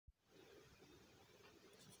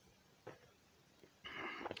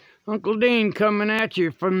Uncle Dean coming at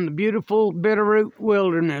you from the beautiful Bitterroot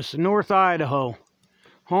Wilderness, North Idaho.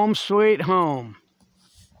 Home sweet home.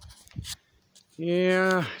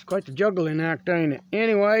 Yeah, it's quite the juggling act, ain't it?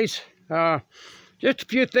 Anyways, just a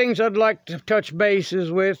few things I'd like to touch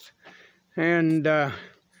bases with and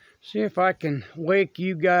see if I can wake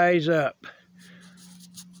you guys up.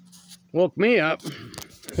 Woke me up.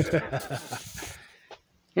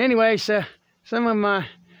 Anyways, some of my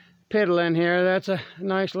piddling here, that's a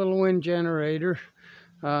nice little wind generator.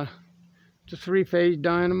 It's a three-phase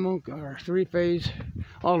dynamo, or three-phase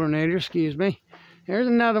alternator, excuse me. Here's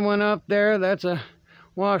another one up there. That's a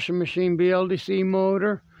washing machine BLDC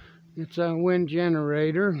motor. It's a wind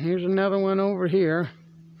generator. Here's another one over here.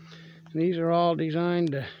 These are all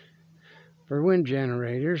designed for wind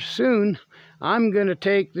generators. Soon, I'm going to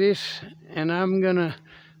take this and I'm going to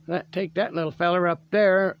take that little feller up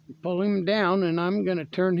there, pull him down, and I'm going to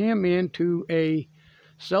turn him into a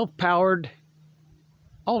self-powered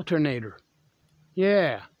alternator.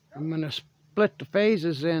 Yeah, I'm going to split the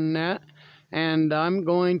phases in that, and I'm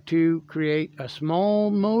going to create a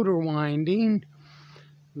small motor winding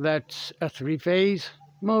that's a three-phase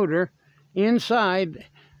motor inside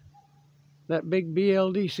that big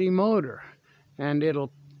BLDC motor, and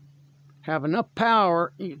it'll have enough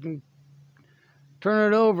power you can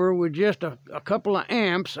turn it over with just a couple of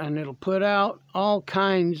amps, and it'll put out all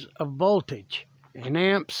kinds of voltage, and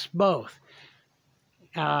amps both.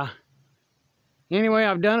 Anyway,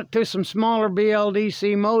 I've done it to some smaller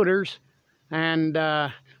BLDC motors, and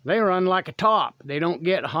they run like a top. They don't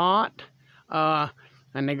get hot,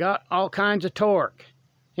 and they got all kinds of torque.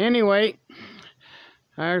 Anyway,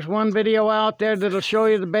 there's one video out there that'll show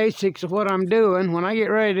you the basics of what I'm doing. When I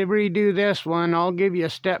get ready to redo this one, I'll give you a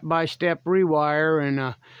step-by-step rewire and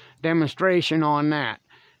a demonstration on that.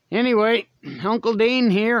 Anyway, Uncle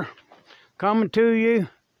Dean here, coming to you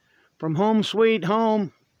from home sweet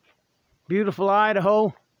home, beautiful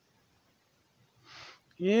Idaho.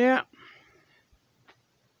 Yeah,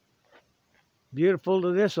 beautiful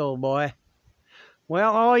to this old boy.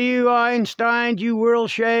 Well, all you Einsteins, you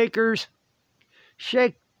world shakers,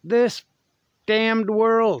 shake this damned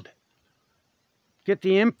world. Get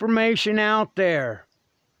the information out there.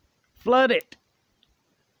 Flood it.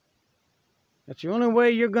 That's the only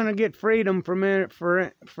way you're going to get freedom from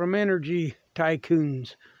energy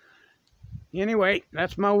tycoons. Anyway,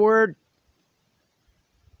 that's my word.